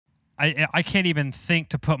I can't even think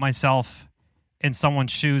to put myself in someone's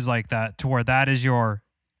shoes like that, to where that is your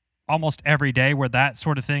almost every day, where that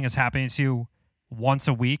sort of thing is happening to you once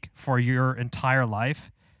a week for your entire life.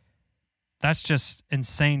 That's just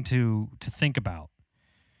insane to think about.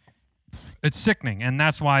 It's sickening, and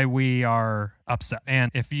that's why we are upset. And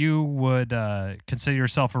if you would consider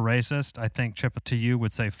yourself a racist, I think Chip to you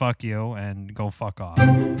would say fuck you and go fuck off.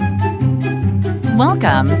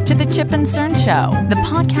 Welcome to the Chip and Cern Show, the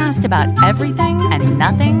podcast about everything and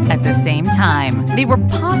nothing at the same time. They were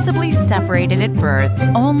possibly separated at birth,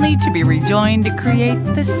 only to be rejoined to create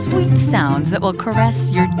the sweet sounds that will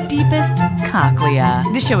caress your deepest cochlea.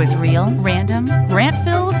 The show is real, random,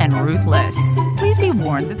 rant-filled, and ruthless. Please be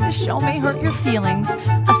warned that the show may hurt your feelings,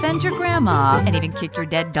 offend your grandma, and even kick your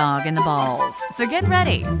dead dog in the balls. So get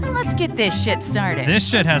ready, and let's get this shit started. This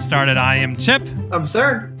shit has started. I am Chip. I'm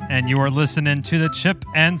Cern. And you are listening to the Chip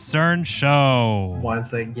and Cern Show.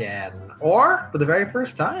 Once again. Or for the very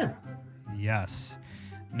first time. Yes.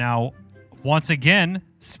 Now, once again,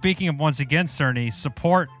 speaking of once again, Cerny,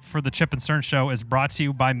 support for the Chip and Cern Show is brought to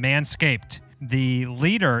you by Manscaped, the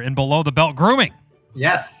leader in below-the-belt grooming.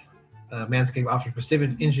 Yes. Manscaped offers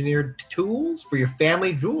precision engineered tools for your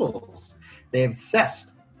family jewels. They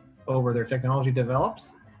obsessed over their technology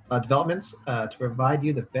developments to provide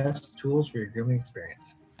you the best tools for your grooming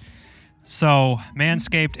experience. So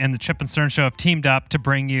Manscaped and the Chip and Cern Show have teamed up to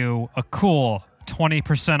bring you a cool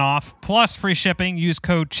 20% off plus free shipping. Use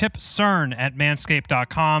code CHIPCERN at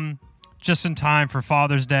manscaped.com just in time for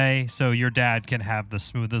Father's Day, so your dad can have the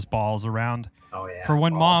smoothest balls around for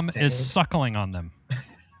when mom is suckling on them.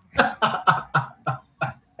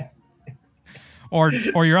 or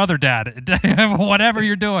your other dad, whatever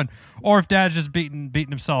you're doing. Or if dad's just beating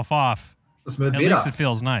himself off, at least it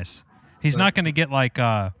feels nice. He's not going to get like...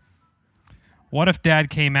 what if dad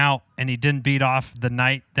came out and he didn't beat off the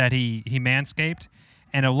night that he manscaped,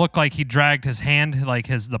 and it looked like he dragged his hand, like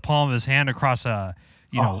the palm of his hand across a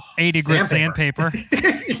 80 grit sandpaper.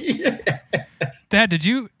 Yeah. Dad, did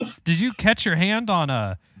you catch your hand on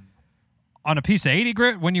a piece of 80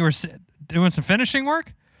 grit when you were doing some finishing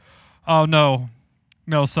work? Oh no,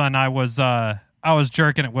 son, I was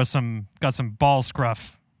jerking it with got some ball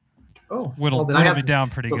scruff. Oh, whittled me down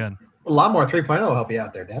pretty good. A Lawnmower 3.0 will help you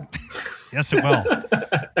out there, Dad. Yes, it will.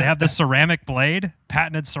 They have this ceramic blade,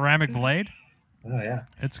 patented ceramic blade. Oh, yeah.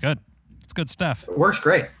 It's good. It's good stuff. It works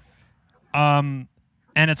great. And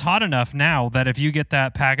it's hot enough now that if you get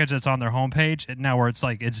that package that's on their homepage, now where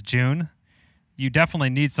it's June, you definitely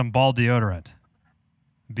need some ball deodorant.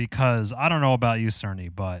 Because I don't know about you, Cerny,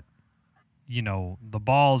 but, the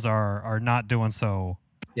balls are not doing so...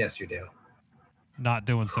 Yes, you do. Not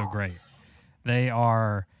doing so great. They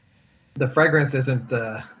are... The fragrance isn't...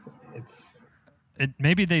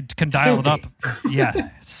 maybe they can dial it up. Yeah,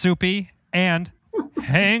 soupy and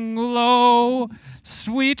hang low,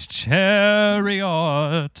 sweet chariot.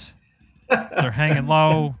 They're hanging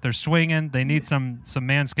low. They're swinging. They need some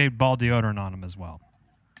Manscaped ball deodorant on them as well.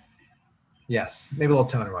 Yes, maybe a little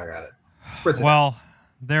toner while you're at it. Well,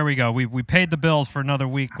 there we go. We paid the bills for another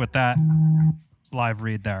week with that live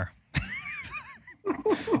read there.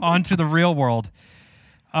 On to the real world.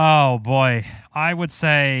 Oh boy, I would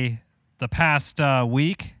say the past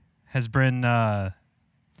week has been the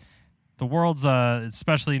world's,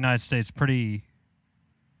 especially the United States, pretty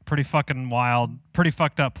fucking wild, pretty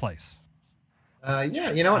fucked up place.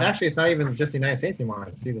 Yeah, you know what? Actually, it's not even just the United States anymore.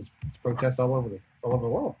 I see this protests all over the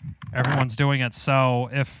world. Everyone's doing it. So,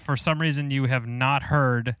 if for some reason you have not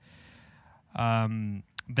heard,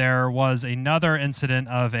 there was another incident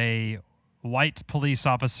of a white police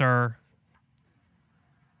officer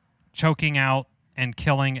choking out and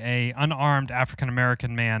killing a unarmed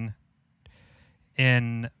African-American man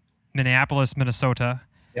in Minneapolis, Minnesota.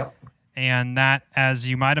 Yep. And that, as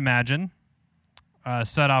you might imagine,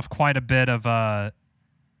 set off quite a bit of a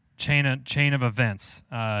chain of events.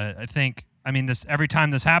 Every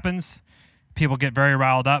time this happens, people get very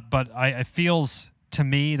riled up, but it feels to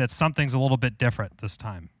me that something's a little bit different this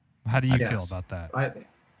time. How do you feel about that?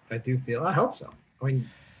 I do feel, I hope so. I mean,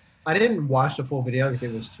 I didn't watch the full video because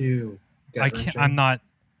it was too gut-wrenching.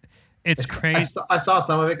 It's crazy. I saw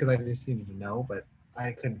some of it because I just needed to know, but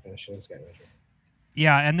I couldn't finish it. It was gut-wrenching.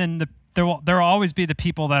 Yeah, and then there will always be the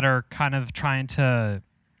people that are kind of trying to,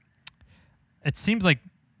 it seems like,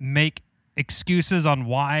 make excuses on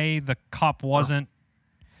why the cop wasn't,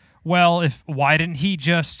 why didn't he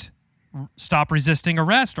just stop resisting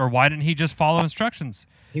arrest, or why didn't he just follow instructions?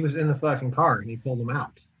 He was in the fucking car and he pulled him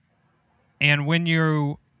out. And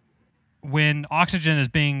when oxygen is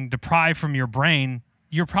being deprived from your brain,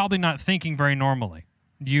 you're probably not thinking very normally.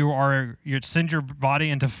 you send your body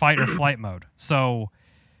into fight or flight mode. So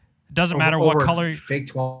it doesn't matter what color. Fake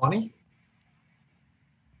 20.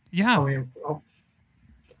 Yeah. I mean,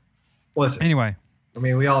 listen. Anyway. I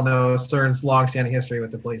mean, we all know Cern's long-standing history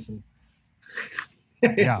with the police, and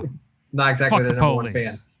yeah, not exactly the number one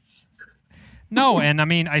fan. No, and I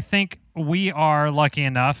mean, I think we are lucky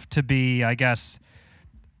enough to be, I guess,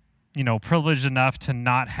 privileged enough to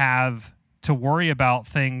not have to worry about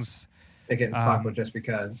things. They get fucked with just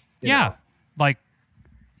because. Yeah, like,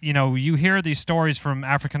 you hear these stories from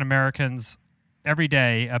African Americans every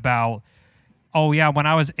day about, oh yeah, when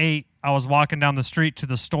I was 8, I was walking down the street to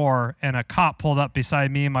the store, and a cop pulled up beside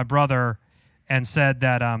me and my brother and said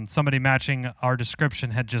that somebody matching our description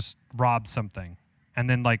had just robbed something, and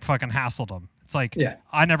then like fucking hassled him. It's like,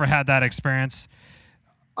 I never had that experience.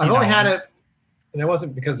 I've only had it, and it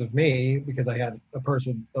wasn't because of me, because I had a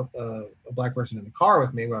black person in the car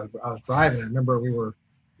with me while I was driving. I remember we were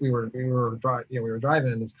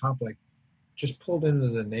driving, and this cop like just pulled into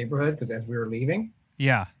the neighborhood because as we were leaving,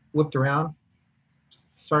 whipped around,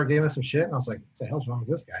 started giving us some shit, and I was like, what the hell's wrong with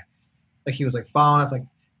this guy? Like, he was like following us, like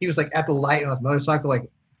he was like at the light on his motorcycle, like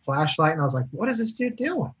flashlight, and I was like, what is this dude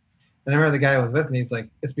doing? And I remember the guy who was with me, he's like,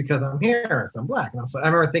 it's because I'm here, I'm black. And I was like, I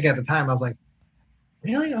remember thinking at the time, I was like,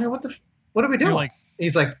 really? I mean, what are we doing?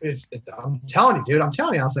 He's like, I'm telling you, dude, I'm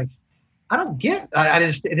telling you. I was like, I don't get.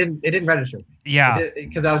 It didn't register. Yeah,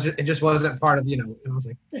 because it just wasn't part of, and I was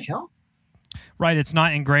like, what the hell? Right, it's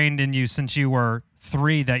not ingrained in you since you were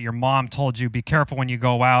 3 that your mom told you be careful when you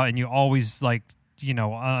go out, and you always like, and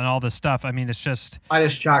all this stuff. I mean, it's just. I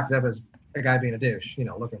just chalked it up as a guy being a douche,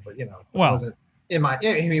 looking for, well, it wasn't he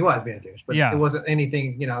was being a douche, but it wasn't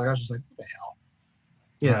anything, I was just like, what the hell,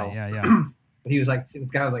 Right, yeah. But he was like,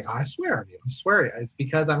 this guy was like, I swear to you, it's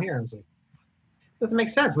because I'm here. I was like, doesn't make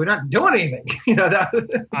sense. We're not doing anything,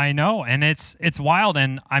 I know, and it's wild,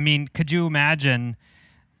 and I mean, could you imagine?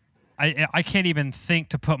 I can't even think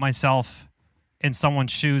to put myself in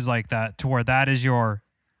someone's shoes like that, to where that is your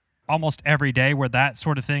almost every day, where that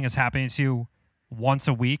sort of thing is happening to you once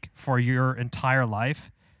a week for your entire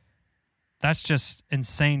life. That's just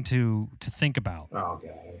insane to think about. Oh,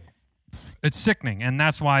 God. It's sickening, and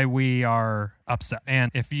that's why we are upset.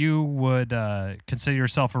 And if you would consider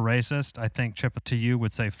yourself a racist, I think Chip to you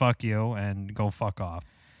would say fuck you and go fuck off.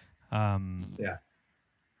 Yeah.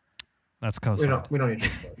 That's co-signed. We don't need to.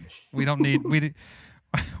 We don't need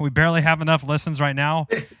we barely have enough listens right now,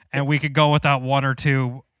 and we could go without 1 or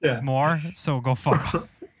 2 more. So go fuck off.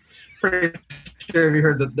 Pretty sure if you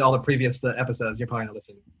heard all the previous episodes, you're probably not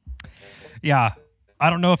listening. Yeah, I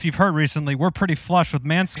don't know if you've heard recently. We're pretty flush with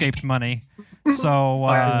Manscaped money, so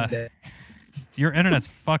your internet's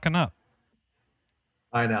fucking up.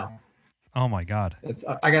 I know. Oh my God!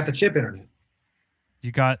 I got the chip internet.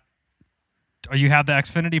 You have the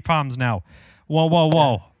Xfinity problems now.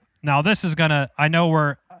 Whoa. Now this is gonna. I know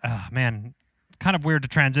we're kind of weird to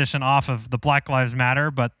transition off of the Black Lives Matter,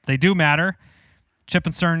 but they do matter. Chip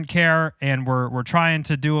and Cern care, and we're trying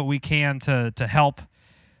to do what we can to help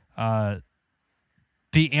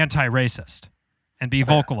be anti-racist and be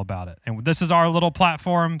vocal about it. And this is our little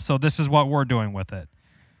platform, so this is what we're doing with it.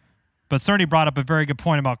 But Cerny brought up a very good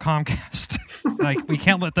point about Comcast. Like, we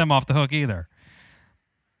can't let them off the hook either.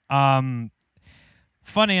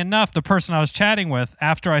 Funny enough, the person I was chatting with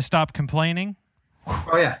after I stopped complaining,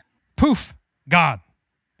 poof, gone.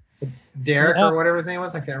 Derek or whatever his name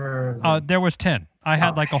was, I can't remember. There was 10. I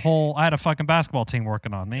had I had a fucking basketball team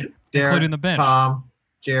working on me, Derek, including the bench. Tom,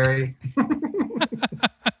 Jerry.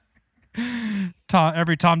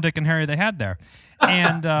 Every Tom, Dick, and Harry they had there.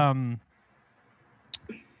 And,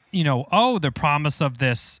 the promise of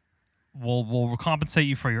this, we'll compensate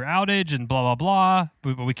you for your outage and blah, blah, blah,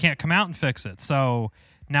 but we can't come out and fix it. So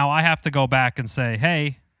now I have to go back and say,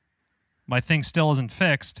 hey, my thing still isn't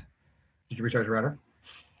fixed. Did you recharge your router?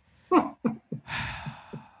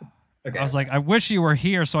 Okay. I was like, I wish you were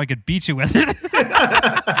here so I could beat you with it.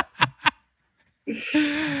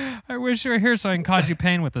 I wish you were here so I can cause you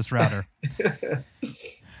pain with this router.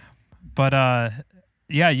 But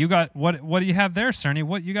you got what do you have there, Cerny?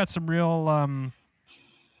 What you got some real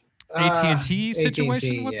AT&T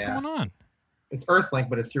situation? What's going on? It's Earthlink,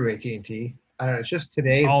 but it's through AT&T. I don't know. It's just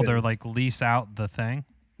today. They're like lease out the thing.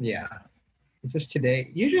 Yeah, it's just today.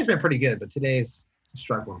 Usually it's been pretty good, but today's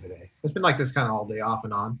struggling today. It's been like this kind of all day, off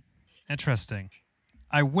and on. Interesting.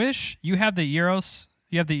 I wish you have the Euros.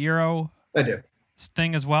 You have the Euro. I do.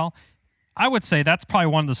 Thing as well. I would say that's probably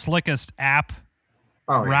one of the slickest app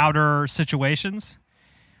router situations.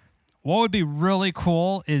 What would be really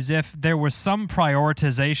cool is if there was some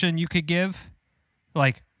prioritization you could give,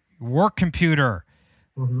 like work computer,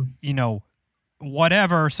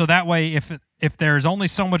 whatever. So that way, if there's only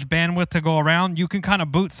so much bandwidth to go around, you can kind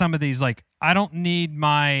of boot some of these. Like, I don't need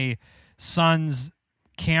my son's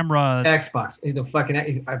camera. Xbox. He's a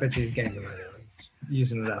fucking. I bet you he's gaming right now. He's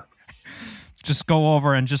using it up. Just go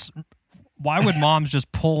over and just. Why would moms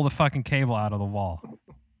just pull the fucking cable out of the wall?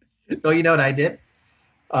 Oh, you know what I did?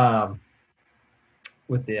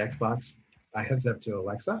 With the Xbox, I hooked it up to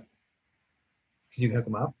Alexa because you can hook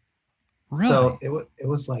them up. Really? So it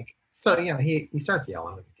was like, so you know, he starts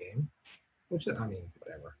yelling at the game, which I mean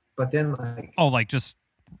whatever. But then like just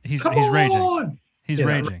he's raging. He's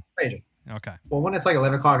raging. Raging. Okay. Well, when it's like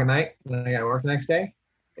 11 o'clock at night and I got to work the next day,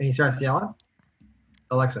 and he starts yelling,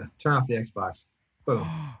 Alexa, turn off the Xbox. Boom.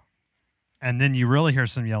 And then you really hear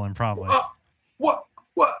some yelling, probably. What?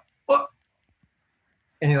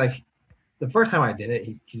 And he like, the first time I did it,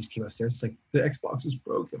 he just came upstairs. It's like, the Xbox is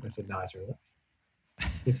broken. I said, no, it's really.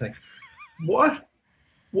 He's like, what?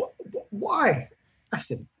 Why? I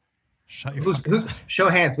said, shut your show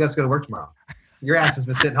hands. We have to go to work tomorrow. Your ass has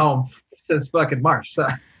been sitting home since fucking March. So,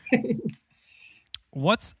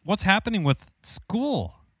 what's happening with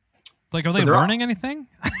school? Like, are they learning anything?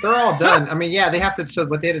 They're all done. I mean, yeah, they have to. So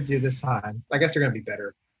what they had to do this time, I guess they're going to be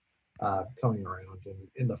better coming around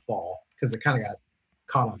in the fall because it kind of got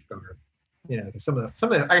caught off guard. You know, some of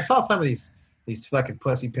the I saw some of these fucking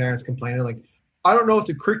pussy parents complaining like, I don't know if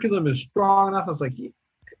the curriculum is strong enough. I was like,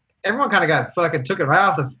 everyone kind of got fucking took it right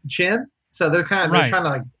off the chin. So they're kind of they're trying to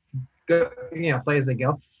like go, you know, play as they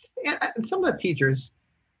go. And some of the teachers,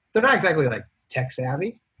 they're not exactly like tech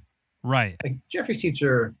savvy. Right. Like Jeffrey's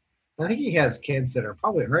teacher, I think he has kids that are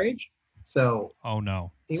probably her age. So. Oh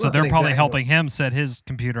no. So they're probably helping him set his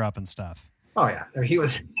computer up and stuff. Oh yeah, he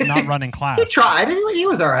was not running class. He tried. He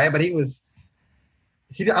was all right, but I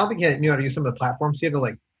don't think he knew how to use some of the platforms. He had to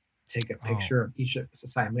like take a picture of each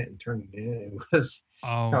assignment and turn it in. It was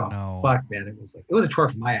no, fuck, man. It was a chore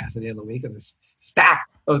for my ass at the end of the week. Of this stack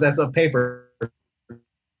of that stuff paper.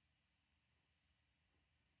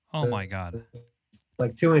 Oh my god!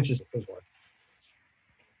 Like 2 inches.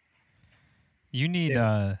 You need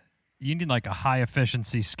like a high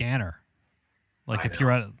efficiency scanner. Like if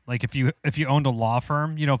you're at if you owned a law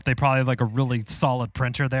firm, you know, if they probably have like a really solid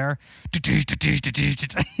printer there, just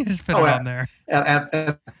put it on there.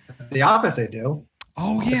 At the office they do.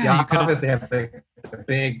 Oh yeah, at the office they have the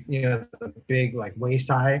big like waist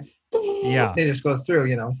high. Yeah, it just goes through,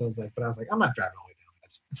 you know. So I was like, I'm not driving all the way down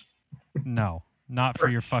that. No, not for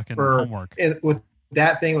your fucking homework. With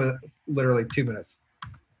that thing with literally 2 minutes.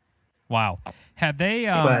 Wow, have they?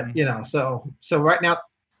 But you know, so right now.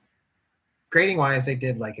 Grading wise, they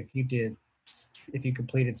did like if you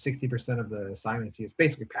completed 60% of the assignments, it's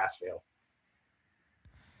basically pass fail.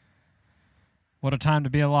 What a time to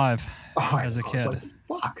be alive as a kid. Like,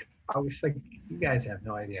 fuck. I was like, you guys have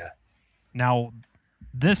no idea. Now,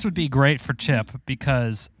 this would be great for Chip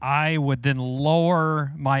because I would then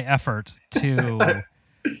lower my effort to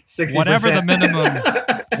 60%. whatever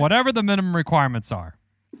the minimum requirements are.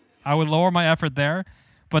 I would lower my effort there.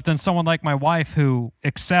 But then someone like my wife who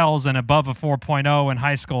excels and above a 4.0 in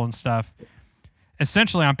high school and stuff,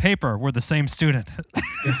 essentially on paper, we're the same student.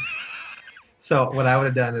 So what I would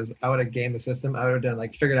have done is I would have gamed the system. I would have done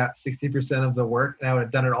like figured out 60% of the work and I would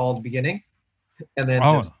have done it all at the beginning and then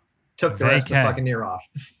just took the rest of the fucking year off.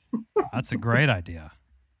 That's a great idea.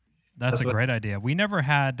 That's a great idea. We never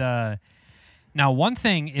had, now one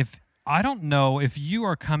thing, I don't know if you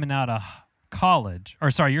are coming out of college,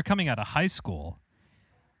 you're coming out of high school,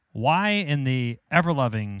 why in the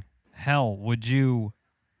ever-loving hell would you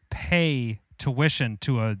pay tuition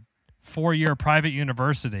to a 4-year private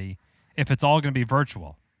university if it's all going to be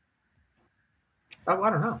virtual? Oh, I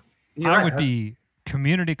don't know. I would be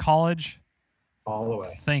community college all the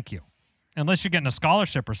way. Thank you. Unless you're getting a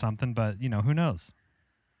scholarship or something, but, you know, who knows?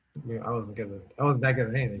 Yeah, I wasn't that good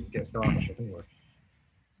at anything to get a scholarship anyway.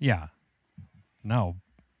 Yeah. No.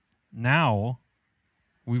 Now...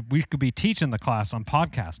 We could be teaching the class on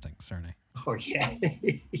podcasting, Cerny. Oh, yeah.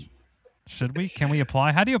 Should we? Can we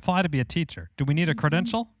apply? How do you apply to be a teacher? Do we need a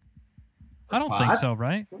credential? I don't think so,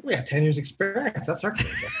 right? We have 10 years experience. That's our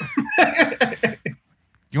credential.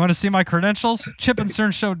 You want to see my credentials?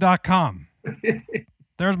 ChipandCernShow.com.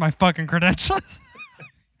 There's my fucking credentials.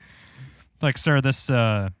 Like, sir, this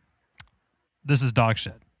is dog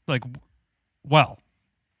shit. Like, well,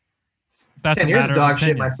 that's 10 years of dog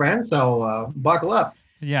shit, my friend. So buckle up.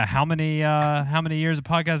 Yeah, how many years of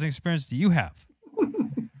podcasting experience do you have?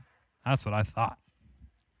 That's what I thought.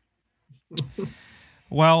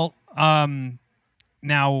 Well,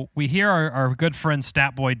 now we hear our good friend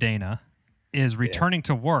Stat Boy Dana is returning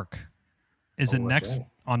to work. Is it next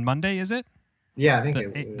on Monday? Is it? Yeah, I think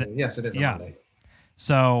yes, it is on Monday.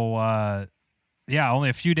 So, only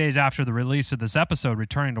a few days after the release of this episode,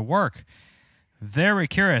 returning to work. Very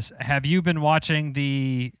curious. Have you been watching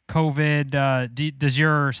the COVID? Does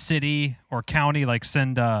your city or county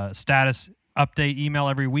send a status update email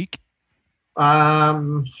every week?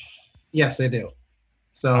 Yes, they do.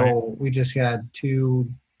 So we just had 2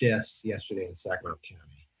 deaths yesterday in Sacramento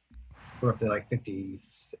County. We're up to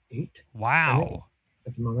 58. Wow.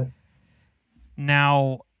 At the moment.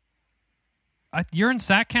 Now, you're in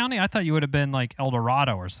Sac County? I thought you would have been El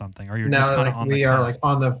Dorado or something. Or you're just kind of on the we are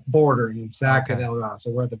on the border of Sac and El Dorado.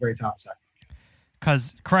 So we're at the very top of Sac.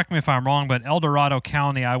 Because, correct me if I'm wrong, but El Dorado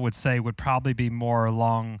County, I would say, would probably be more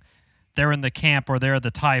along, they're in the camp or they're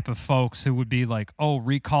the type of folks who would be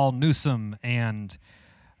recall Newsom and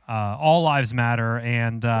All Lives Matter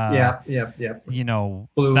and yep.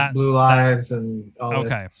 Blue Lives and all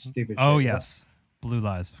that stupid shit. Oh, yes. Blue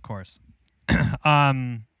Lives, of course.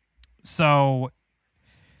 So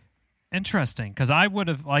interesting, because I would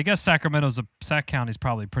have. I guess Sac County's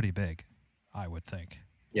probably pretty big. I would think.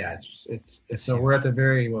 Yeah, it's so huge. We're at the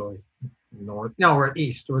very north. No, we're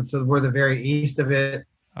east. We're the very east of it.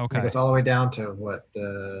 Okay. It goes all the way down to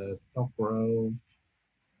Elk Grove.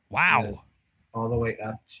 Wow. All the way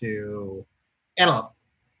up to Antelope.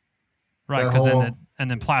 Right, because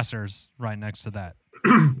then Placer's right next to that,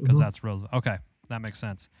 because that's Roosevelt. Okay, that makes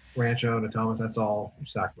sense. Rancho, Natomas, that's all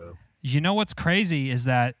Sacramento. You know what's crazy is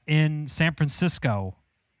that in San Francisco,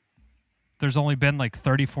 there's only been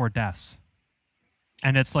 34 deaths.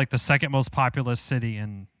 And it's the second most populous city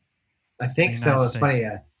in I think so. It's funny.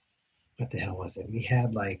 What the hell was it? We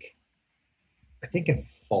had I think in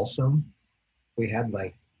Folsom, we had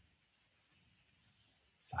it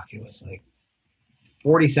was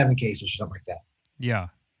 47 cases or something like that. Yeah.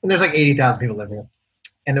 And there's 80,000 people living here.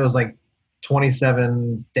 And it was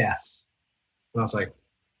 27 deaths. And I was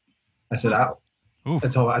I said, I told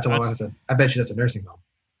my wife, I said, I bet you that's a nursing home.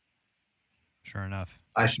 Sure enough.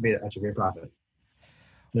 I should be a profit.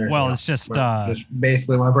 Well, it's just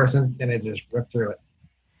basically one person, and it just ripped through it.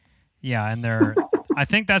 Yeah, and I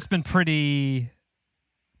think that's been pretty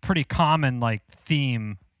common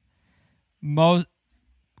theme.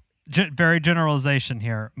 Very generalization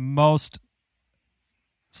here.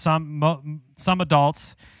 Some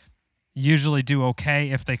adults usually do okay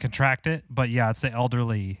if they contract it, but yeah, it's the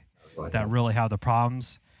elderly that really have the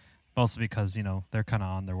problems, mostly because they're kind of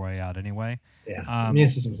on their way out anyway. Yeah, immune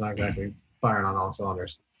system's not exactly firing on all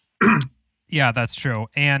cylinders. Yeah, that's true.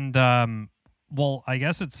 And I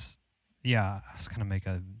guess it's I was gonna make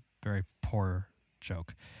a very poor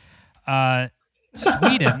joke.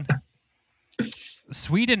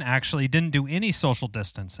 Sweden actually didn't do any social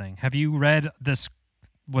distancing. Have you read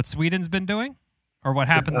what Sweden's been doing, or what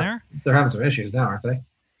happened there? They're having some issues now, aren't they?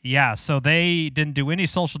 Yeah, so they didn't do any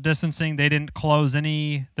social distancing. They didn't close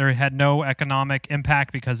any. They had no economic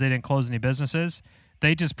impact because they didn't close any businesses.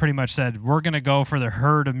 They just pretty much said, we're going to go for the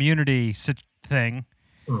herd immunity thing,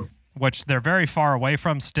 which they're very far away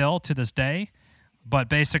from still to this day. But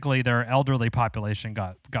basically, their elderly population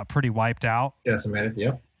got pretty wiped out. Decimated,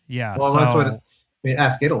 yep. Yeah. Well, that's what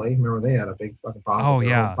ask Italy. Remember, they had a big fucking problem. Oh,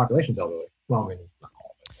 yeah. Population's elderly. Well, I mean, not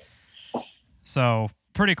all of it. So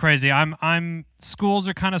pretty crazy. Schools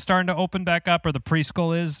are kind of starting to open back up, or the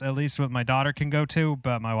preschool is, at least what my daughter can go to.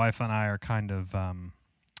 But my wife and I are kind of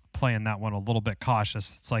playing that one a little bit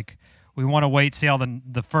cautious. It's we want to wait, see how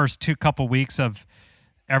the first couple weeks of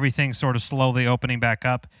everything sort of slowly opening back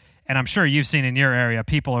up. And I'm sure you've seen in your area,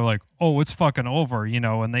 people are like, "Oh, it's fucking over,"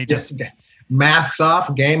 and they just masks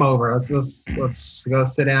off, game over. Let's go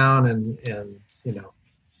sit down and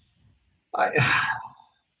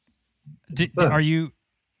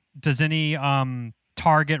Does any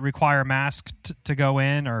Target require masks to go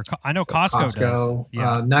in, or I know Costco does.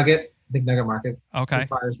 Yeah. Nugget. I think Nugget Market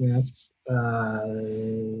requires masks.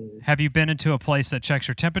 Have you been into a place that checks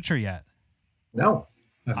your temperature yet? No.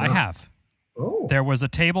 I have. Oh. There was a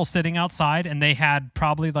table sitting outside, and they had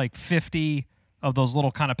probably 50 of those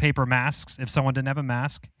little kind of paper masks if someone didn't have a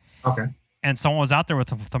mask. Okay. And someone was out there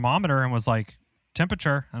with a thermometer and was like,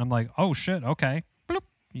 temperature. And I'm like, oh, shit, okay. Bloop.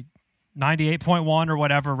 98.1 or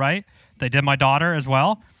whatever, right? They did my daughter as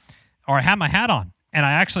well. Or I had my hat on. And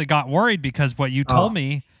I actually got worried because what you told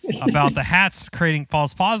me about the hats creating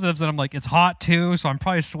false positives. And I'm like, it's hot too, so I'm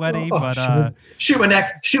probably sweaty. But shoot my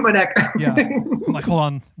neck. Yeah. I'm like, hold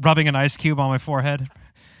on, rubbing an ice cube on my forehead.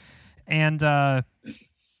 And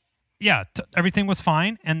everything was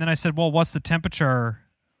fine. And then I said, well, what's the temperature?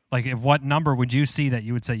 What number would you see that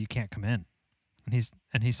you would say you can't come in?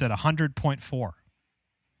 And he said 100.4.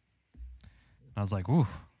 I was like, ooh,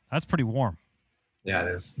 that's pretty warm. Yeah, it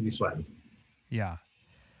is. You sweating. Yeah.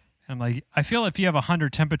 I'm like, I feel if you have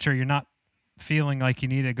 100 temperature, you're not feeling like you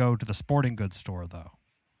need to go to the sporting goods store, though.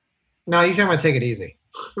 No, you want to take it easy.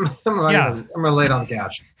 I'm gonna lay it on the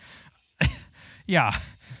couch. Yeah.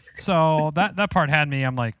 So that part had me.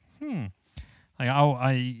 I'm like, like, oh,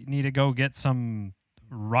 I need to go get some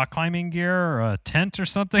rock climbing gear or a tent or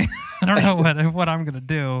something. I don't know what I'm gonna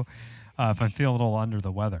do if I feel a little under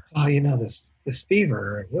the weather. Oh, this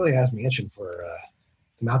fever really has me itching for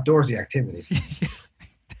some outdoorsy activities.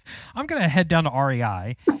 I'm gonna head down to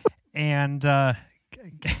REI and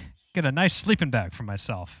get a nice sleeping bag for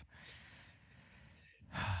myself.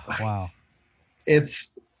 Wow.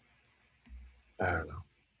 It's, I don't know.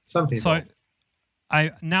 Some people. So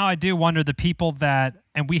I do wonder the people that,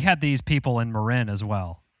 and we had these people in Marin as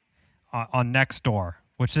well on Nextdoor,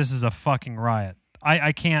 which this is a fucking riot.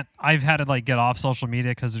 I can't, I've had to like get off social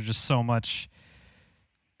media because there's just so much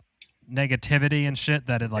negativity and shit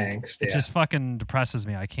that it like, it just fucking depresses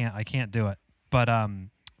me. I can't do it. But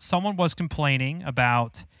someone was complaining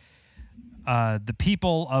about the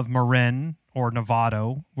people of Marin or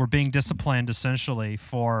Novato were being disciplined essentially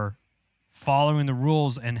for following the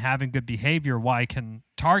rules and having good behavior. Why can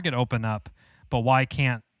Target open up, but why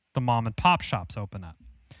can't the mom and pop shops open up?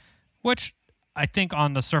 Which I think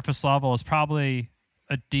on the surface level is probably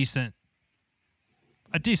a decent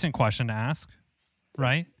question to ask,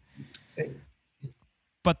 right?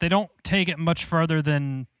 But they don't take it much further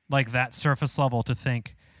than like that surface level to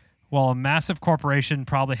think, well, a massive corporation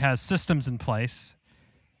probably has systems in place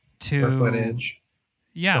to footage,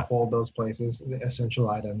 to hold those places, the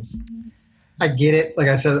essential items. I get it. Like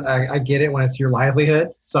I said, I get it when it's your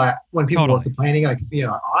livelihood. So when people are complaining, like,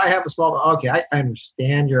 I have a small, okay, I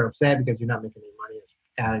understand you're upset because you're not making any money. It's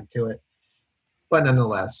added to it. But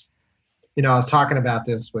nonetheless, I was talking about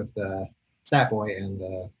this with Fat Boy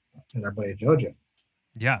and our buddy Jojo.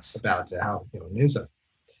 Yes. About how, Newsom.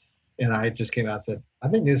 And I just came out and said, I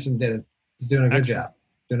think Newsom is doing a good job,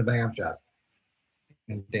 doing a bang up job.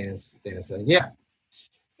 And Dana said, yeah.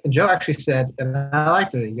 And Joe actually said, and I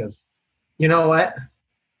liked it. He goes, you know what?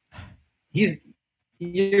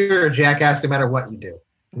 You're a jackass no matter what you do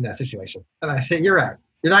in that situation. And I said, you're right.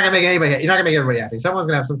 You're not gonna make everybody happy. Someone's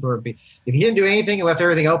gonna have some sort of if he didn't do anything and left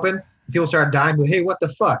everything open, people start dying, but hey, what the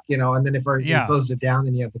fuck? And then if he closes it down,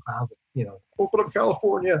 then you have the clouds, open up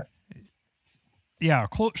California. Yeah,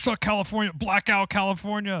 shut California, blackout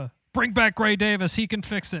California. Bring back Gray Davis. He can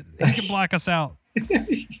fix it. He can black us out.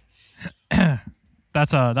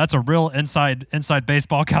 That's a real inside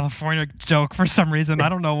baseball California joke for some reason. I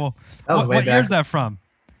don't know. What year is that from?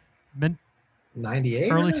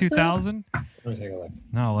 98? Early 2000? Let me take a look.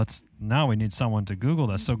 Now we need someone to Google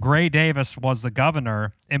this. So Gray Davis was the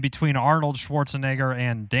governor in between Arnold Schwarzenegger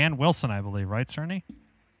and Dan Wilson, I believe, right, Cerny?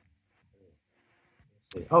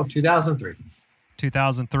 Oh, 2003.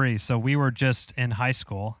 2003. So we were just in high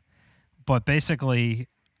school. But basically,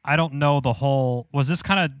 I don't know the whole. Was it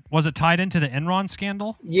tied into the Enron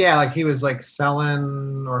scandal? Yeah, like he was like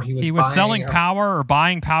selling, or he was selling power or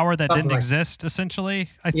buying power that didn't exist, essentially.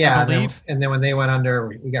 I believe. And then when they went under,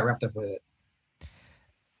 we got wrapped up with it.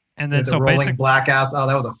 And then the rolling blackouts. Oh,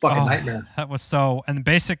 that was a fucking nightmare. That was so. And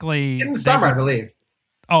basically in the summer, I believe.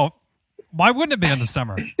 Oh, why wouldn't it be in the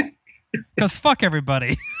summer? Because fuck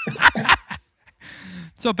everybody.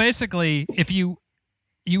 So basically, if you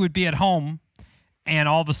would be at home. And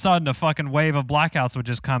all of a sudden, a fucking wave of blackouts would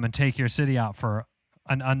just come and take your city out for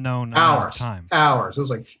an unknown amount of time. Hours. It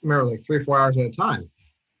was like 3 or 4 hours at a time.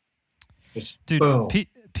 Just dude, boom.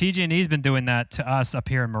 PG&E's been doing that to us up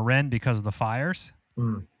here in Marin because of the fires.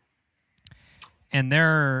 Mm. And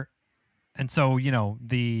so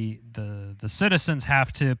the citizens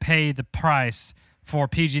have to pay the price for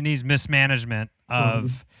PG&E's mismanagement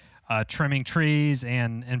of trimming trees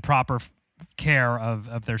and proper care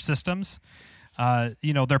of their systems.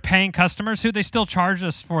 They're paying customers who they still charge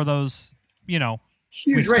us for those,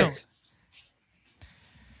 huge rates.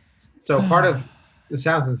 So part of it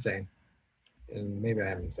sounds insane, and maybe I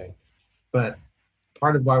am insane, but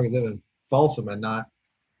part of why we live in Folsom and not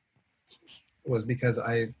was because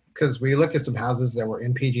we looked at some houses that were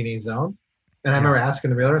in PG&E zone, and I remember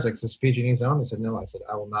asking the realtors, like, is this PG&E zone? They said no. I said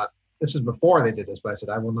I will not. This is before they did this, but I said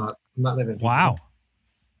I will not. I'm not living in PG&E. Wow.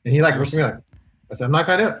 And he looked at me like. I said, I'm not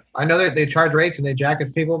going to do it. I know that they charge rates and they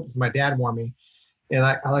jacket people. My dad warned me. And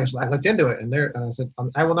I looked into it. And I said,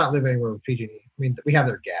 I will not live anywhere with PG&E. I mean, we have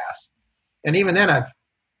their gas. And even then,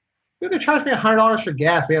 they charged me $100 for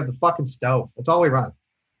gas. We have the fucking stove. That's all we run.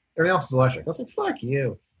 Everything else is electric. I was like, fuck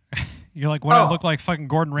you. You're like, I look like fucking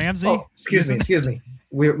Gordon Ramsay? Oh, excuse me.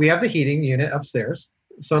 We have the heating unit upstairs.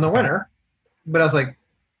 So in the winter. But I was like,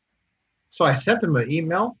 so I sent them an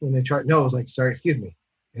email when they charged. No, it was like, sorry, excuse me.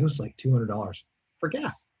 It was like $200 for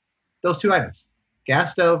gas. Those 2 items,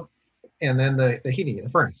 gas stove, and then the heating, the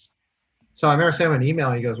furnace. So I remember sending him an email,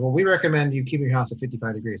 and he goes, well, we recommend you keep your house at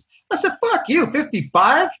 55 degrees. I said, fuck you,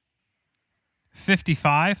 55?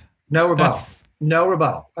 55? No rebuttal. No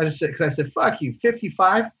rebuttal. I just said, because I said, fuck you,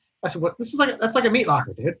 55? I said, what? That's like a meat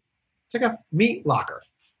locker, dude. It's like a meat locker.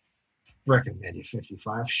 Recommend you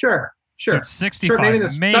 55. Sure. Dude, 65. Sure, maybe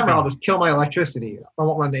this summer I'll just kill my electricity. I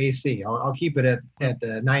won't run the AC. I'll keep it at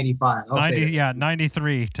 95.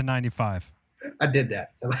 93 to 95. I did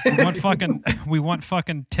that. we want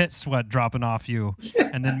fucking tit sweat dropping off you,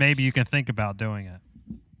 and then maybe you can think about doing it.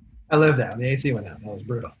 I lived that. The AC went out. That was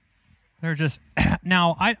brutal. They're just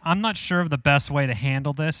now. I'm not sure of the best way to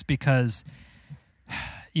handle this because,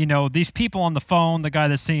 these people on the phone, the guy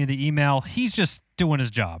that's sending you the email, he's just doing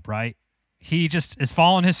his job, right? He just is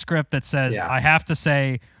following his script that says, I have to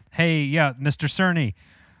say, hey, Mr. Cerny,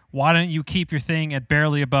 why don't you keep your thing at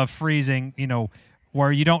barely above freezing,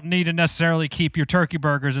 where you don't need to necessarily keep your turkey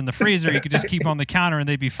burgers in the freezer. You could just keep on the counter and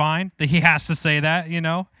they'd be fine. He has to say that,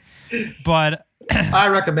 But I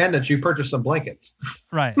recommend that you purchase some blankets.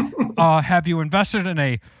 Right. Have you invested in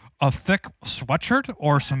a thick sweatshirt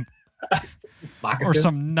or some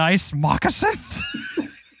nice moccasins?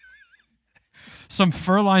 Some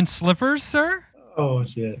fur-lined slippers, sir? Oh,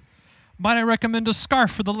 shit. Might I recommend a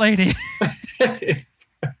scarf for the lady?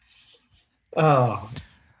 Oh.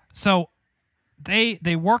 So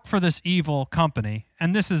they work for this evil company,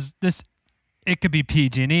 and this. It could be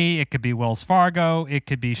PG&E, it could be Wells Fargo, it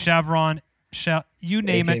could be Chevron, you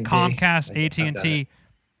name AT&T. it, Comcast, AT&T.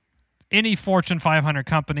 Any Fortune 500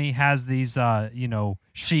 company has these,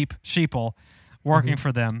 sheeple working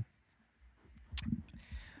for them.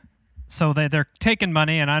 So they're taking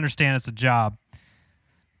money, and I understand it's a job,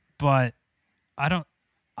 but I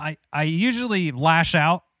usually lash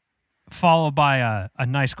out, followed by a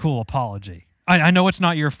nice, cool apology. I know it's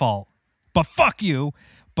not your fault, but fuck you.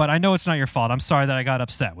 But I know it's not your fault. I'm sorry that I got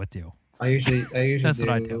upset with you. I usually That's do.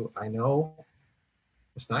 What I do. I know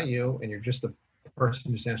it's not you, and you're just the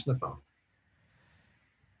person who's answering the phone.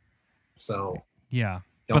 So yeah,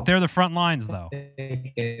 but they're the front lines, though.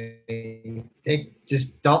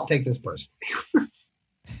 Just don't take this personally.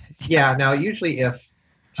 Yeah. Now, usually, if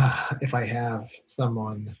I have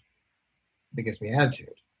someone that gives me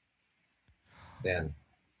attitude, then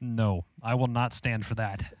no, I will not stand for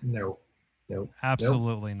that. No.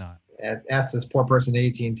 Absolutely not. Ask this poor person at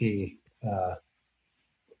AT&T,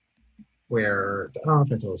 where I don't know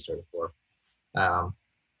if I told the story before.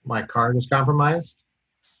 My card was compromised,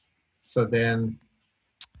 so then.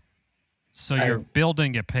 So your bill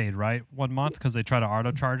didn't get paid, right? 1 month because they try to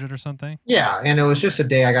auto charge it or something. Yeah, and it was just a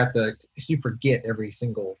day. I got you forget every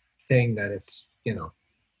single thing that it's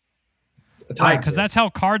right, because that's how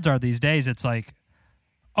cards are these days. It's like,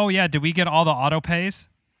 oh yeah, did we get all the auto pays?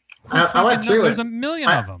 I went through it. There's a million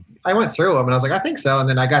of them. I went through them, and I was like, I think so. And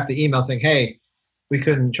then I got the email saying, hey, we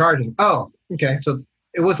couldn't charge him. Oh, okay. So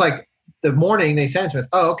it was like the morning they sent it to us.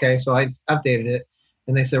 Oh, okay. So I updated it,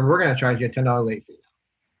 and they said, we're going to charge you a $10 late fee.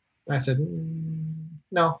 And I said,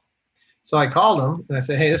 no. So I called them, and I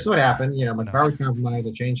said, hey, this is what happened. My car was compromised.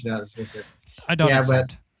 I changed it out. They said, I don't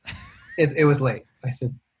accept. But it was late. I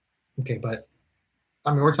said, okay, but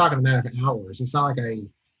I mean, we're talking a matter of hours. It's not like I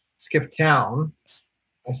skipped town.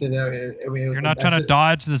 I said, you're not trying to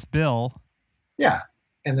dodge this bill. Yeah.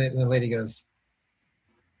 And then the lady goes,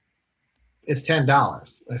 it's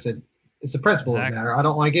 $10. I said, it's the principle of the matter. I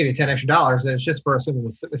don't want to give you $10 extra, and it's just for a simple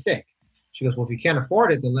mistake. She goes, well, if you can't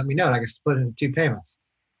afford it, then let me know, and I can split it into 2 payments.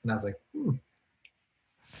 And I was like,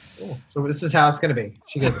 Cool. So this is how it's going to be.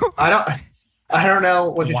 She goes, I don't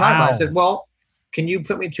know what you're talking about. I said, well, can you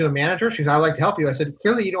put me to a manager? She goes, I'd like to help you. I said,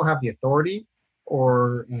 clearly you don't have the authority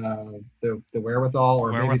or the wherewithal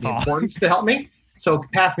or maybe the importance to help me. So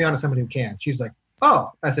pass me on to somebody who can. She's like,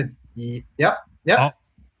 oh. I said, yep. Oh,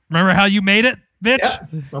 remember how you made it, bitch? Yep.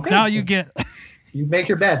 Okay. Now you get. You make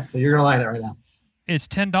your bed, so you're going to lie there right now. It's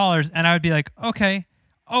 $10, and I would be like, okay.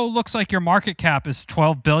 Oh, looks like your market cap is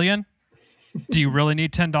 $12 billion. Do you really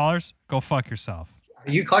need $10? Go fuck yourself.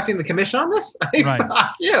 Are you collecting the commission on this? Right.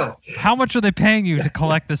 Fuck you. How much are they paying you to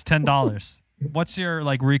collect this $10? What's your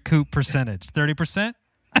recoup percentage? 30%?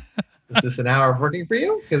 Is this an hour of working for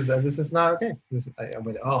you? Because this is not okay. I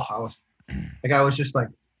was just like,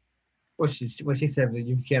 what she said that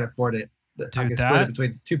you can't afford it. Dude, I can split it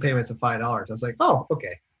between 2 payments of $5. I was like, oh,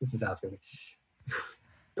 okay. This is how it's gonna be.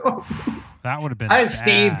 That would have been. I had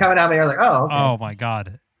steam coming out of my ear, like, oh, okay. Oh my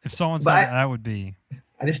god! If someone said that would be.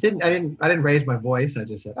 I didn't raise my voice. I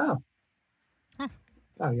just said, oh, you're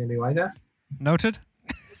gonna be wise ass. Noted.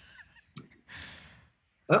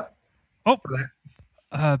 Oh.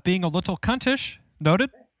 being a little cuntish. Noted.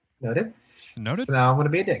 Noted. Noted. So now I'm going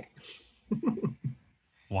to be a dick.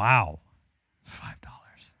 Wow. $5.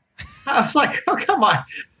 I was like, oh, come on.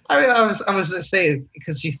 I mean, I was just saying,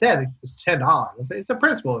 because she said it's $10. It's a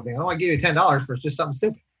principle thing. I don't want to give you $10 for just something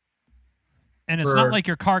stupid. And it's not like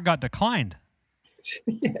your car got declined.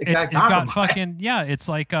 it got fucking, it's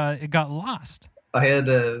like it got lost. I had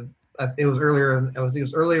it was earlier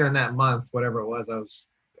in that month, whatever it was. I was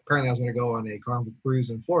going to go on a Carnival cruise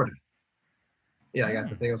in Florida. Yeah, I got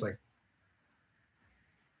the thing. I was like,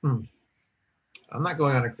 I'm not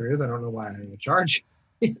going on a cruise. I don't know why I would charge.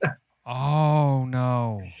 Oh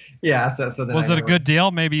no. Yeah, so then was it a good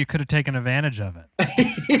deal? Maybe you could have taken advantage of it.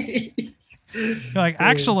 You're like,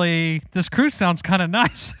 actually, this cruise sounds kind of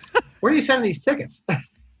nice. Where are you sending these tickets?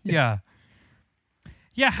 Yeah.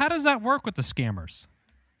 Yeah, how does that work with the scammers?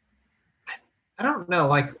 I don't know.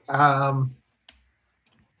 Like,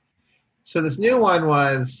 so this new one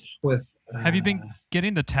was with. Have you been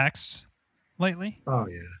getting the texts lately? Oh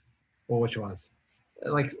yeah. Well, which ones?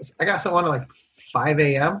 Like, I got someone at like 5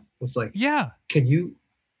 a.m. It was like, yeah. Can you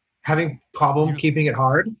having problem keeping it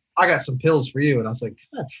hard? I got some pills for you, and I was like,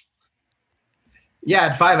 God. Yeah,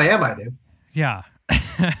 at 5 a.m. I do. Yeah.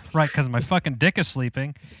 Right, because my fucking dick is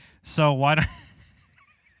sleeping. So why don't...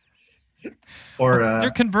 Or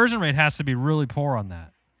their conversion rate has to be really poor on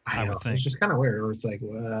that, I would think. It's just kind of weird. Where it's like,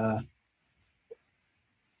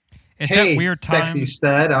 it's hey, that weird time. Sexy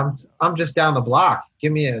stud, I'm just down the block.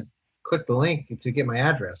 Click the link to get my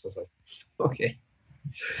address. I was like, okay.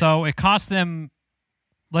 So it cost them,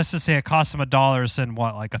 let's just say it cost them $1 to send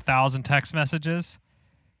what, like 1,000 text messages?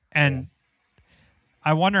 And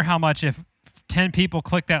I wonder how much, if 10 people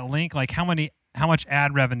click that link, like how much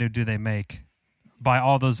ad revenue do they make by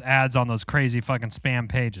all those ads on those crazy fucking spam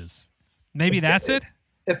pages? Maybe that's it?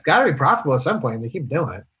 It's got to be profitable at some point. They keep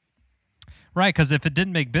doing it. Right, because if it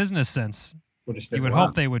didn't make business sense, you would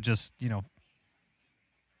hope they would just,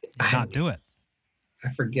 not do it. I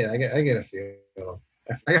forget. I get a few.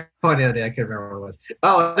 I got one the other day. I can't remember what it was.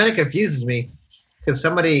 Oh, then it confuses me because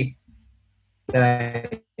somebody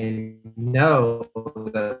that I know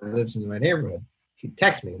that lives in my neighborhood, he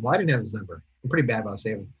texted me. Well, I didn't have his number. I'm pretty bad about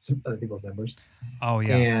saving some other people's numbers. Oh,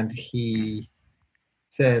 yeah. And he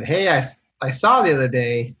said, hey, I saw the other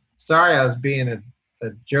day. Sorry, I was being a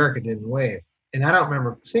jerk and didn't wave. And I don't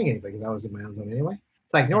remember seeing anything because I was in my own zone anyway.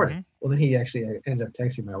 So I ignored it. Well, then he actually ended up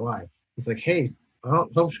texting my wife. He's like, hey, I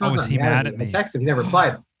don't hope she was mad at me. I texted him. He never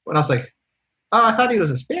replied. And I was like, oh, I thought he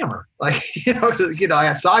was a spammer. Like,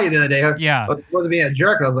 I saw you the other day. Yeah. I wasn't being a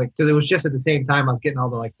jerk. And I was like, because it was just at the same time I was getting all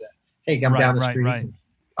the hey, come down the street. Right.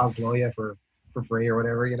 I'll blow you for free or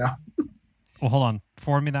whatever, Well, hold on.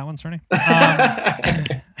 Forward me that one, Cerny.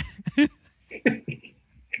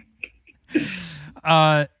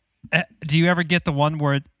 Do you ever get the one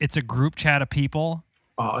where it's a group chat of people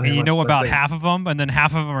and you know about half of them, and then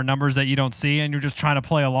half of them are numbers that you don't see, and you're just trying to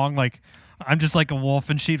play along? Like, I'm just like a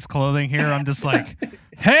wolf in sheep's clothing here. I'm just like,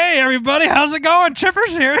 hey, everybody, how's it going?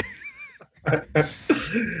 Chipper's here.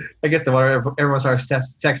 I get the one everyone starts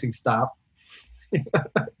texting stop.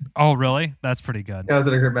 Oh, really? That's pretty good. I was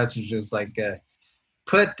in her message. It was like,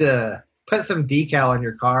 put some decal on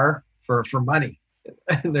your car for money.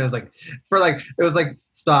 And there was it was like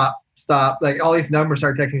stop. Like all these numbers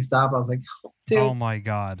start texting stop. I was like, dude. Oh my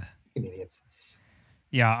God. Idiots.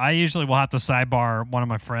 Yeah, I usually will have to sidebar one of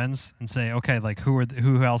my friends and say, okay, like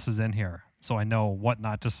who else is in here, so I know what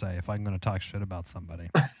not to say if I'm going to talk shit about somebody.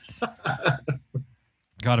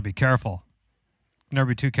 Got to be careful. Never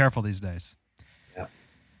be too careful these days. Yeah.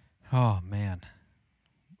 Oh man.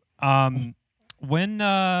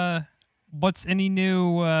 What's any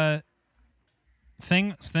new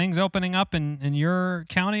things opening up in your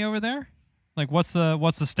county over there? Like what's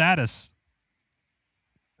the status?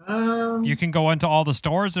 You can go into all the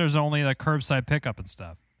stores. There's only like curbside pickup and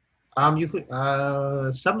stuff. You could I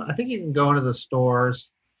think you can go into the stores.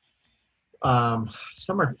 Some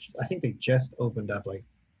are, I think they just opened up like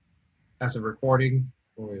as of recording,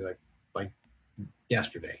 or like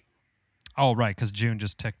yesterday. Oh right, because June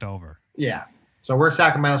just ticked over. Yeah, so we're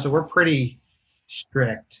Sacramento, so we're pretty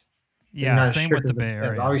strict. Yeah, same with the Bay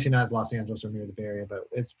Area. Obviously not as Los Angeles or near the Bay Area, but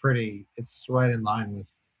it's right in line with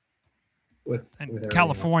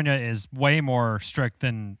California is way more strict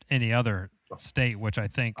than any other state, which I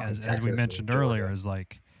think, as we mentioned earlier, is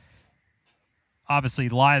like obviously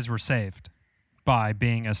lives were saved by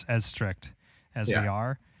being as strict as we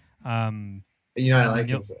are. You know, you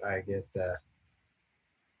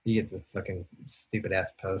get the fucking stupid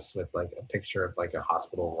ass posts with like a picture of like a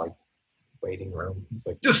hospital like waiting room. It's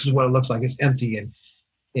like, this is what it looks like. It's empty, and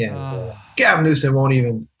Gavin Newsom won't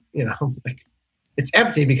even, like, It's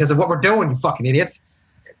empty because of what we're doing, you fucking idiots.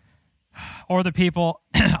 Or the people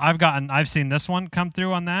I've seen this one come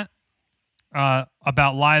through on that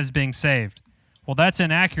about lives being saved. Well, that's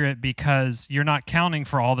inaccurate because you're not counting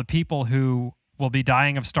for all the people who will be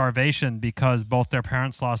dying of starvation because both their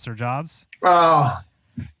parents lost their jobs. Oh.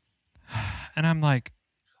 And I'm like,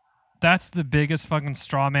 that's the biggest fucking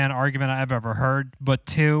straw man argument I've ever heard. But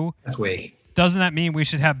two, that's weak. Doesn't that mean we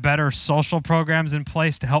should have better social programs in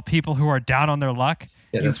place to help people who are down on their luck?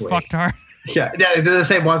 Yeah, that's weak. Fucktard. Yeah, they're the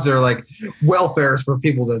same ones that are like welfares for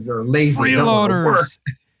people that are lazy. Freeloaders.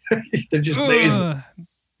 They're just lazy.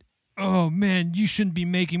 Oh, man, you shouldn't be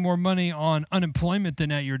making more money on unemployment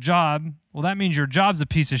than at your job. Well, that means your job's a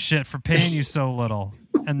piece of shit for paying you so little.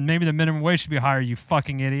 And maybe the minimum wage should be higher, you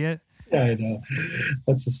fucking idiot. Yeah, I know.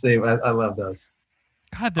 That's the same. I love those.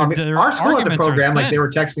 God, our school has a program, like they were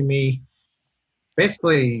texting me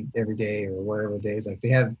basically every day or whatever days. Like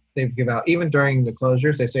they give out, even during the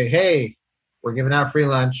closures, they say, hey, we're giving out free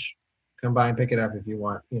lunch. Come by and pick it up if you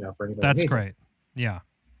want, for anybody. That's great. Yeah.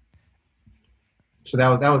 So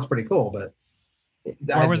that was pretty cool, but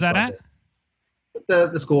where was that at?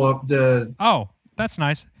 The school. Oh, that's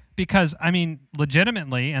nice. Because I mean,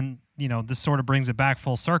 legitimately, and this sort of brings it back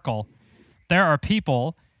full circle. There are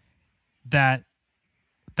people that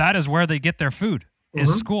is where they get their food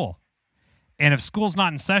is school, and if school's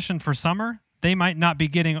not in session for summer, they might not be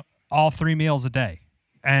getting all 3 meals a day.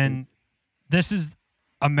 And this is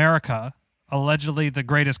America, allegedly the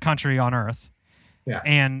greatest country on earth. Yeah.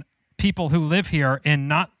 And people who live here in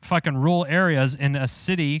not fucking rural areas in a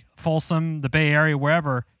city, Folsom, the Bay Area,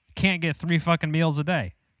 wherever, can't get 3 fucking meals a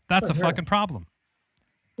day. That's a fucking problem.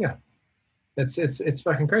 Yeah. It's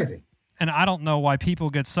fucking crazy. And I don't know why people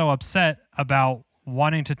get so upset about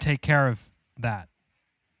wanting to take care of that.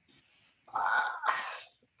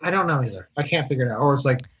 I don't know either. I can't figure it out. Or it's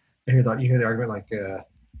like, you hear the argument like,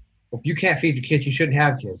 well, if you can't feed your kids, you shouldn't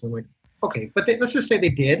have kids. I'm like, okay, but let's just say they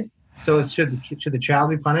did. So should the child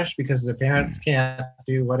be punished because the parents can't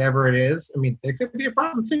do whatever it is? I mean, there could be a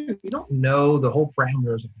problem too. You don't know the whole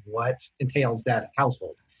parameters of what entails that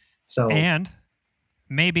household. So and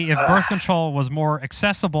maybe if birth control was more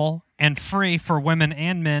accessible and free for women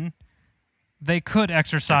and men, they could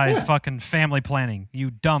exercise fucking family planning. You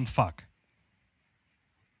dumb fuck.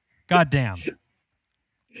 God damn.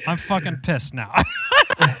 I'm fucking pissed now.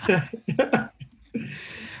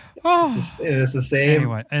 Oh, it's the same.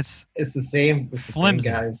 Anyway, it's the same. It's the flimsy.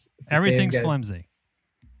 Same guys. Everything's same guys. Flimsy.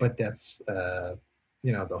 But that's the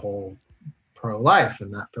whole pro-life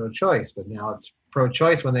and not pro-choice. But now it's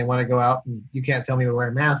pro-choice when they want to go out and you can't tell me to wear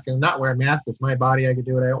a mask and not wear a mask. It's my body. I can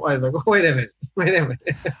do what I want. Like, wait a minute.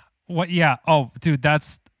 What? Yeah. Oh, dude,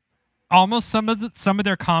 that's almost some of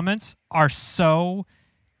their comments are so.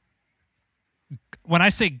 When I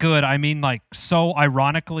say good, I mean like so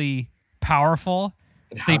ironically powerful.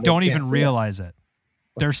 They don't even realize it.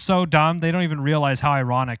 They're so dumb. They don't even realize how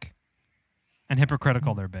ironic and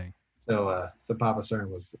hypocritical they're being. So Papa Cern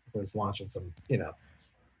was launching some,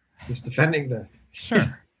 just defending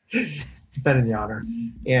defending the honor.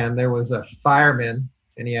 And there was a fireman,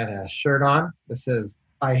 and he had a shirt on that says,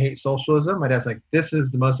 "I hate socialism." My dad's like, "This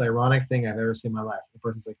is the most ironic thing I've ever seen in my life." The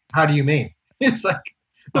person's like, "How do you mean?" It's like,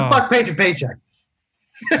 the fuck pays your paycheck?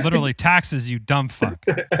 Literally taxes, you dumb fuck.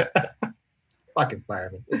 Fucking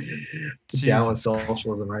fireman. Down with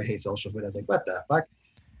socialism, right? I hate socialism. I was like, what the fuck?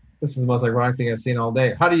 This is the most ironic thing I've seen all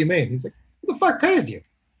day. How do you mean? He's like, who the fuck pays you?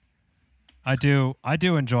 I do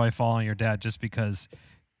enjoy following your dad just because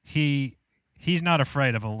he's not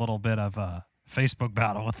afraid of a little bit of a Facebook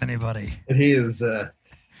battle with anybody. And he is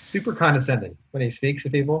super condescending when he speaks to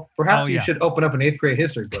people. Perhaps you should open up an 8th grade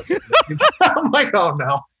history book. I'm like, oh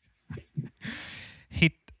no.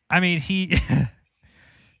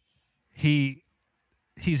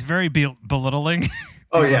 He's very belittling.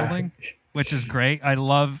 Oh yeah, which is great. I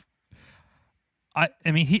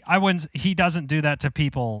mean, he doesn't do that to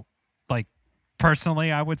people like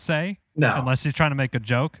personally, I would say. No. Unless he's trying to make a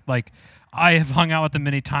joke. Like I have hung out with him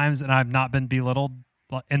many times and I've not been belittled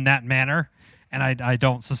in that manner, and I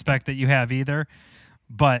don't suspect that you have either.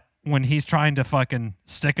 But when he's trying to fucking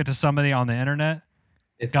stick it to somebody on the internet,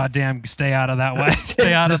 goddamn, stay out of that way.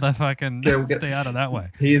 Stay out of the fucking. Stay out of that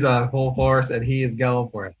way. He's on full force and he is going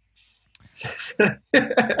for it.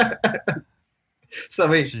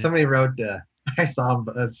 Somebody wrote. I saw him,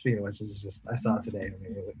 which is just I saw it today. It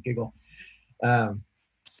made me giggle.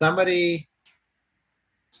 Somebody,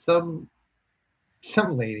 some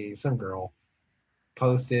lady, some girl,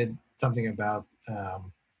 posted something about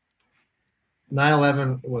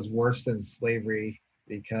 9/11 was worse than slavery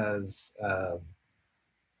because.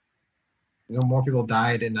 More people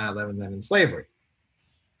died in 9/11 than in slavery.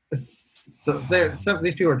 So some of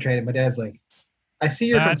these people are training. My dad's like, I see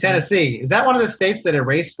you're from Tennessee. Is that one of the states that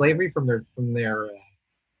erased slavery from their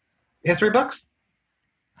history books?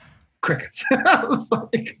 Crickets. I was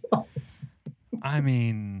like, oh. I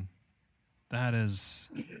mean, that is.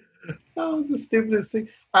 That was the stupidest thing.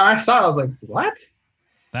 I saw it. I was like, what?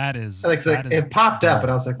 That is. Like, it popped up, and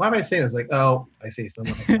I was like, why am I saying this? Like, oh, I see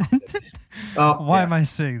someone. Why am I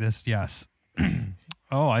saying this? Yes.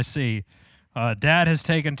 Oh, I see. Dad has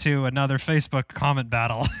taken to another Facebook comment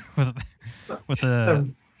battle with a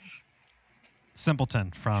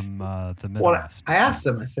simpleton from the Midwest. Well, I asked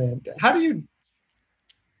him. I said, "How do you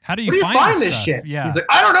find this shit?" Yeah. He's like,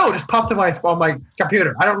 "I don't know. It just pops up on my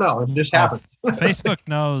computer. I don't know. It just happens." Facebook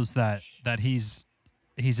knows that he's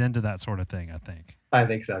into that sort of thing. I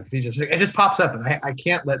think so, because it just pops up, and I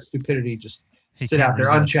can't let stupidity just sit out there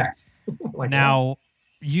unchecked. Like, now,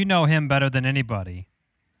 you know him better than anybody.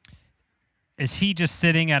 Is he just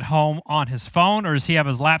sitting at home on his phone, or does he have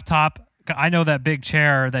his laptop? I know that big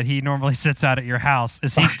chair that he normally sits at your house.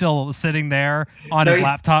 Is he still sitting there on his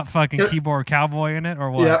laptop, fucking keyboard cowboy in it, or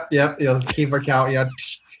what? Yep. Keyboard cowboy. Yeah.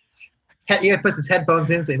 He puts his headphones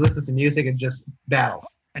in, so he listens to music and just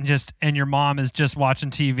battles. And your mom is just watching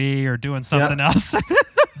TV or doing something else.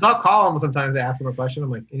 I'll call him sometimes to ask him a question.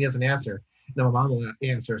 I'm like, and he doesn't answer. Then my mom will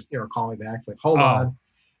answer or call me back. It's like, hold on.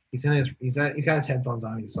 He's got his headphones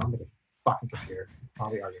on. He's on the fucking computer.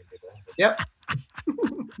 Probably arguing with people. Yep.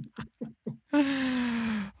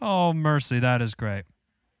 Oh, mercy. That is great.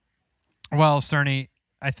 Well, Cerny,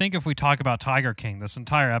 I think if we talk about Tiger King, this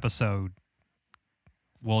entire episode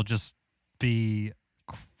will just be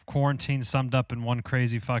quarantine summed up in one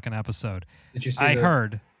crazy fucking episode. Did you see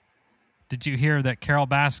Did you hear that Carol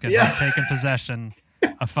Baskin has taken possession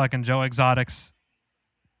of fucking Joe Exotic's?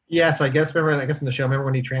 Yeah, so I guess in the show, remember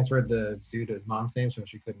when he transferred the zoo to his mom's name so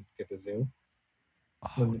she couldn't get the zoo?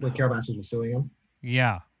 When Carol Baskin was suing him?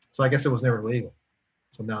 Yeah. So I guess it was never legal.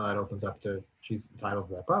 So now that opens up to she's entitled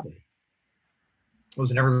to that property. It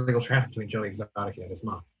was never legal transfer between Joe Exotic and his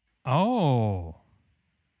mom. Oh.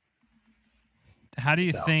 How do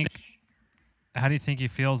you think he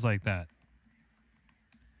feels like that?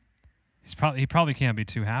 He probably can't be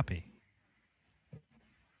too happy.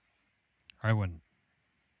 I wouldn't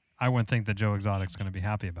think that Joe Exotic's going to be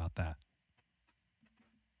happy about that.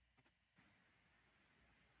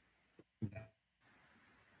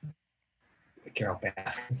 Carol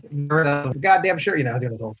Baskin. Goddamn sure,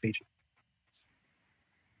 doing his whole speech.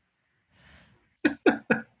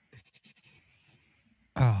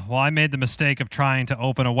 Oh, well, I made the mistake of trying to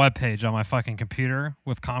open a web page on my fucking computer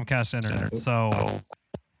with Comcast internet, so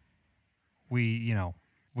we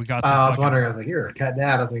got some. I was wondering. I was like, "You're cutting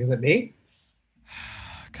out." I was like, "Is it me?"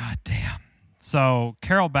 God damn. So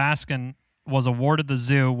Carol Baskin was awarded the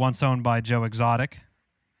zoo once owned by Joe Exotic.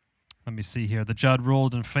 Let me see here. The judge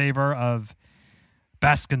ruled in favor of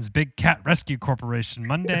Baskin's Big Cat Rescue Corporation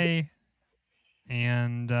Monday.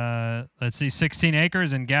 And let's see, 16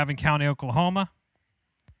 acres in Gavin County, Oklahoma.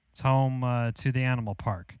 It's home to the animal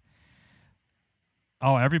park.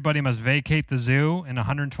 Oh, everybody must vacate the zoo in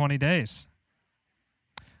 120 days.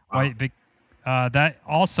 Wait, that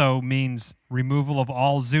also means removal of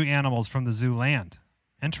all zoo animals from the zoo land.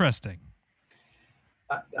 Interesting.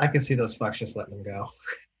 I can see those fucks just letting them go.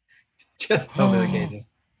 Just over the cages.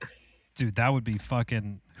 Dude, that would be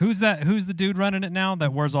fucking... Who's that? Who's the dude running it now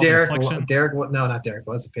that wears all the affliction? No, not Derek.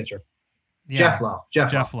 That's the pitcher. Yeah.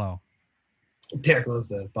 Jeff Lowe. Derek Lowe's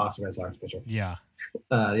the Boston Red Sox pitcher. Yeah.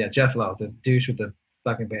 Jeff Lowe, the douche with the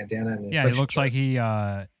fucking bandana. And the he looks like he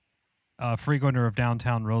a frequenter of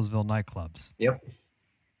downtown Roseville nightclubs. Yep.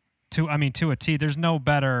 To a T. There's no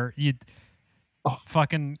better.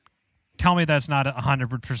 Fucking tell me that's not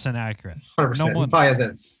 100% accurate. 100%. No one, he probably has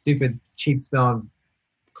that stupid, cheap smelling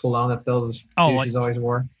cologne that those douches always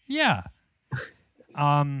wore. Yeah.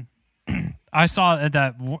 I saw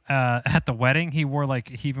that at the wedding, he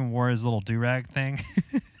even wore his little do-rag thing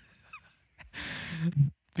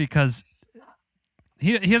because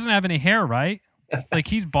he doesn't have any hair, right? Like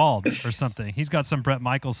he's bald or something. He's got some Bret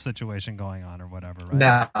Michaels situation going on or whatever, right?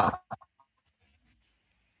 No.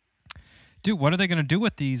 Dude, what are they going to do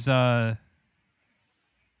with these all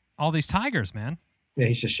these tigers, man? Yeah,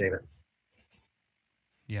 he should shave it.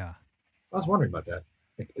 Yeah. I was wondering about that.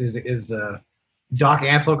 Is Doc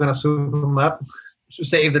Antle going to swoop him up to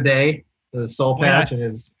save the day? The soul patch and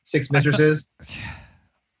his 6 mistresses?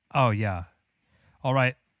 Oh, yeah. All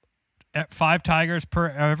right. 5 tigers per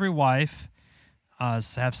every wife.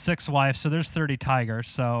 Have 6 wives, so there's 30 tigers.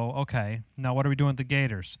 So, okay. Now, what are we doing with the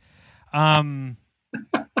gators? I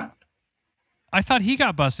thought he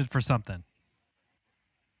got busted for something.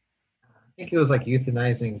 think it was like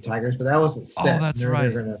euthanizing tigers, but that wasn't set. Oh, that's right.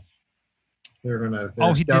 They were gonna.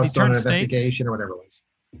 Did he turn states? Investigation or whatever it was.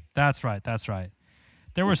 That's right.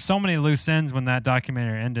 There were so many loose ends when that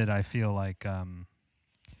documentary ended. I feel like.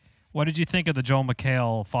 What did you think of the Joel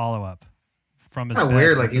McHale follow-up from his bed?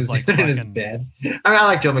 Weird, like he was like in his bed. I mean, I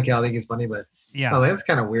like Joel McHale. I think he's funny, but yeah, that's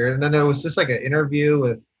kind of weird. And then there was just like an interview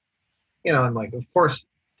with, and like of course,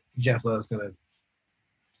 Jeff Lowe's gonna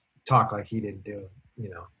talk like he didn't do it.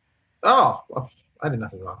 Oh, I did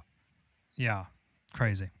nothing wrong. Yeah,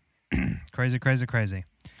 crazy. Crazy.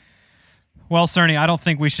 Well, Cerny, I don't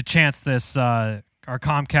think we should chance this, our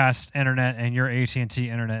Comcast internet and your AT&T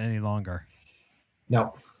internet any longer.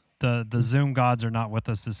 No. The Zoom gods are not with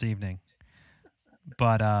us this evening.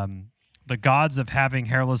 But the gods of having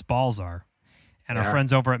hairless balls are. And our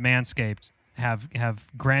friends over at Manscaped have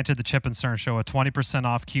granted the Chip and Cern Show a 20%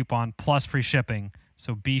 off coupon plus free shipping.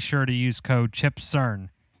 So be sure to use code CHIPCERN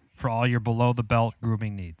for all your below-the-belt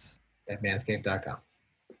grooming needs. At manscaped.com.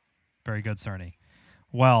 Very good, Cerny.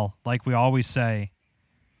 Well, like we always say,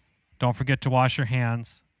 don't forget to wash your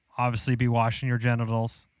hands. Obviously, be washing your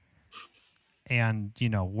genitals. And,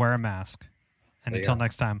 wear a mask. And until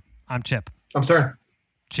next time, I'm Chip. I'm Cern.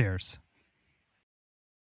 Cheers.